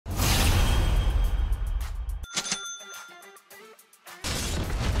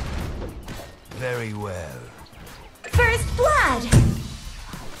Very well. First blood!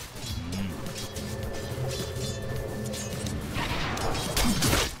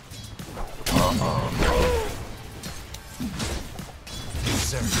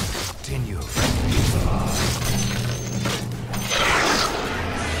 Search continue.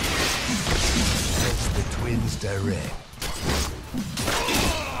 As the twins direct.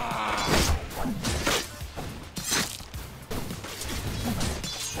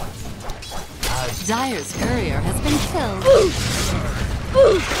 Dyer's courier has been killed.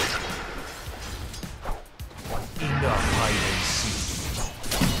 Enough hide and seek.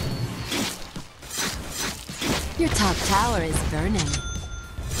 Your top tower is burning.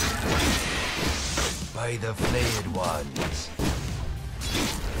 By the flayed ones.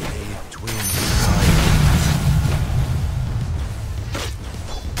 Flayed twins.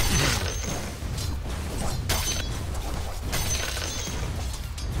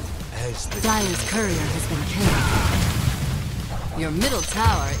 As the Dyer's courier has been killed. Your middle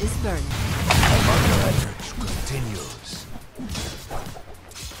tower is burning. search continues.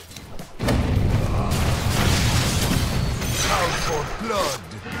 Out for blood.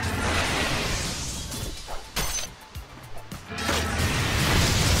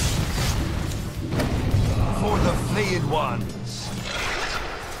 For the flayed ones.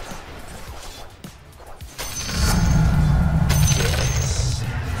 Yes.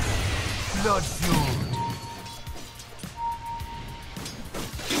 Blood feud.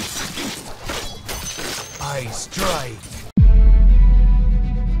 I strike.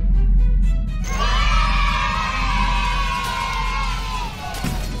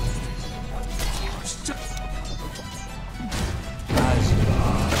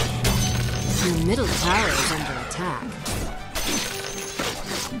 Your middle tower is under attack.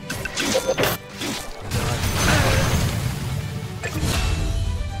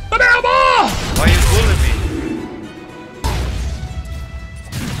 Why are you fooling me?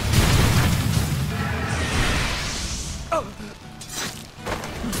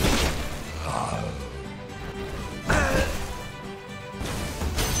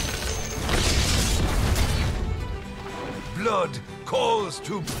 Blood calls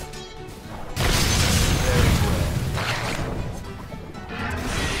to... Very well.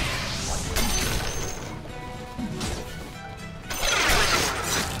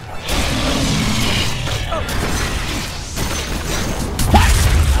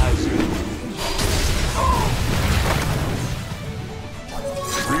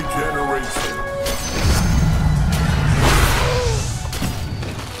 Regeneration.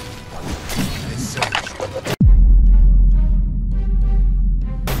 Let's search.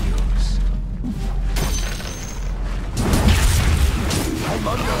 I'm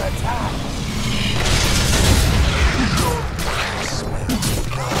under attack.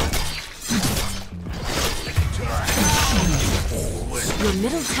 Your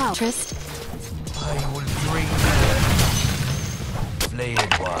middle tower, Trist. I will dream.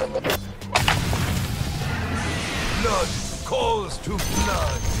 Flayed one. Blood calls to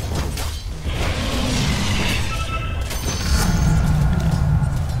blood.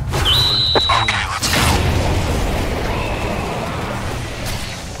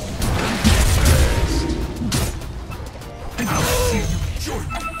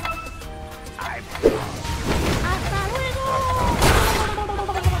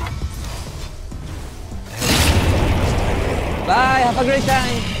 Bye, have a great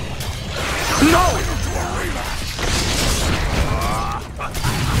time.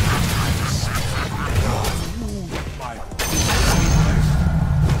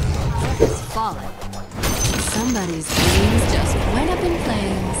 Has fallen. Somebody's dreams just went up in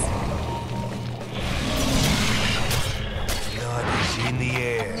flames. Blood is in the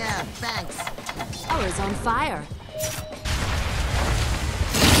air. Yeah, thanks. Tower's on fire.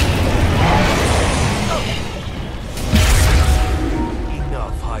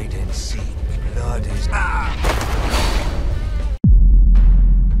 Enough hide and seek. Blood is...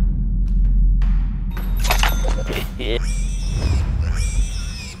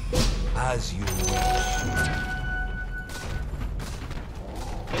 As you wish.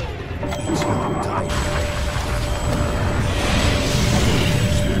 It's your time.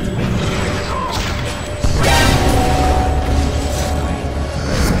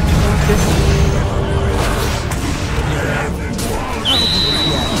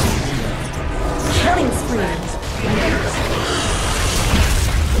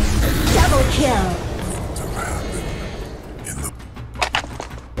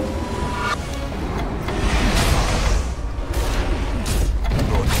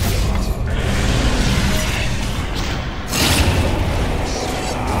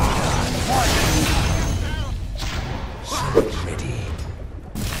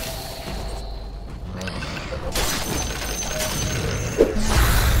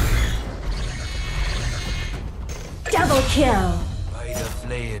 Double kill. By the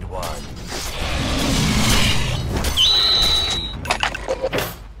flayed one.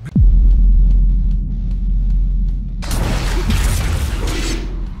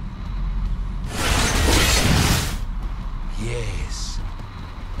 Yes.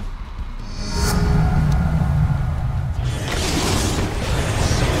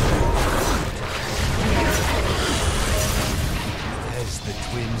 As the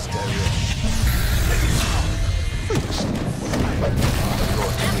twins direct.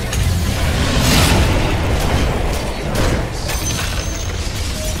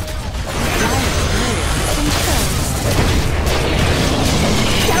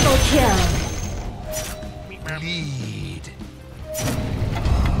 Double kill. Lead.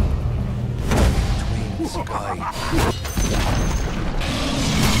 Twins guide.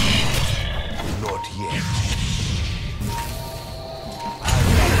 Not yet. I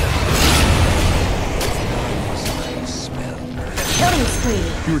smell Killing spree.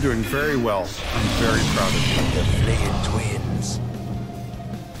 You were doing very well. I'm very proud of you. the flayed twins.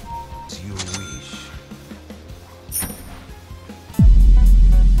 As you wish.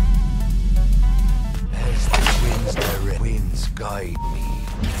 As the twins direct, winds guide me.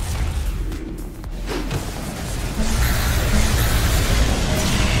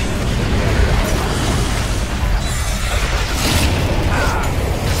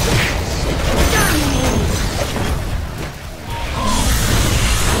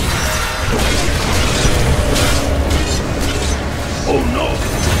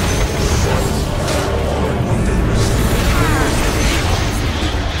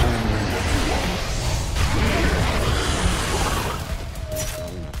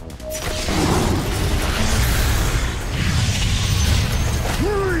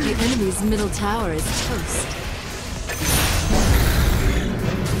 The enemy's middle tower is toast.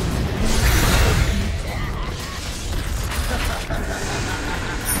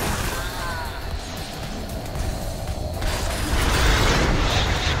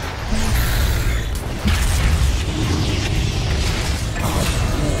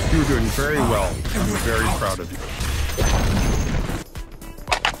 You were doing very well. I'm very proud of you.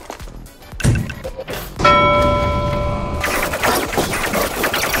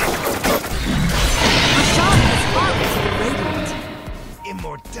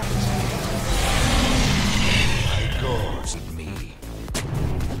 Immortality. My gods need me.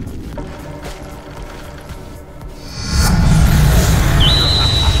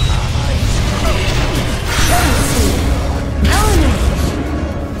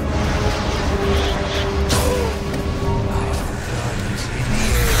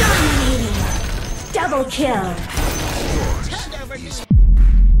 Double kill.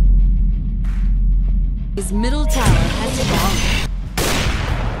 His middle tower has fallen.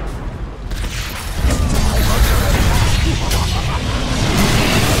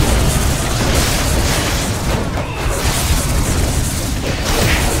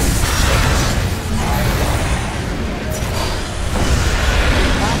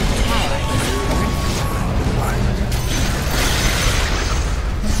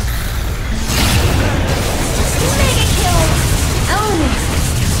 Mega kill. Own it.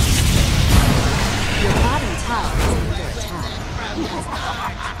 Your bottom tower is under attack.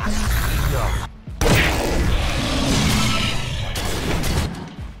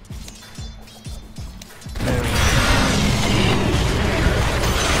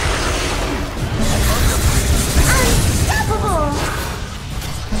 Unstoppable.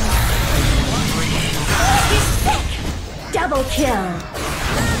 He's sick. Double kill.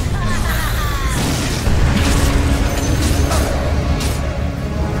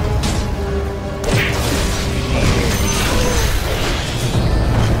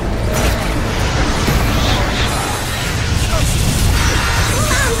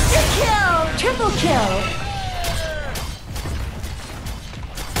 Monster kill. Triple kill.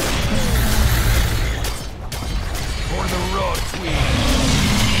 For the raw twins.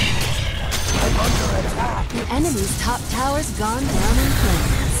 Under attack. The enemy's top tower's gone down in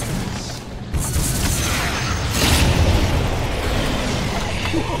flames.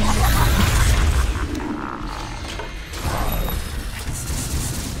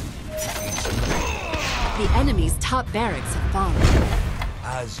 The enemy's top barracks have fallen.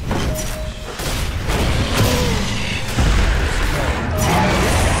 As you wish.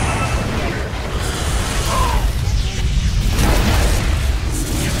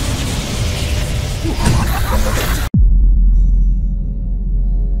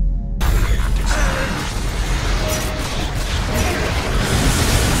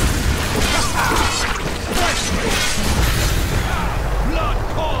 Blood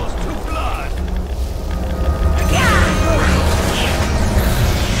calls to blood.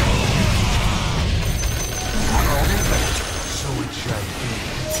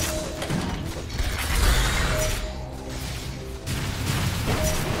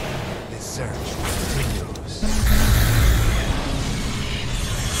 search continues.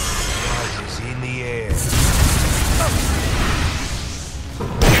 Light is in the air.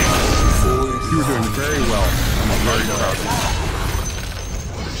 You're doing very well. I'm very proud of you.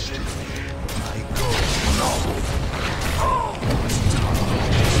 I go.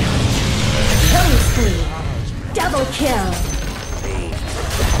 Killing spree. Double kill.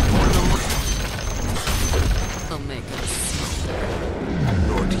 They'll make us.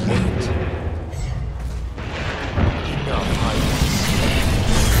 Not yet. Enough hiding.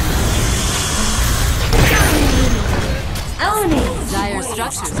 Own it. Dire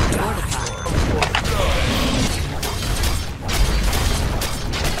structures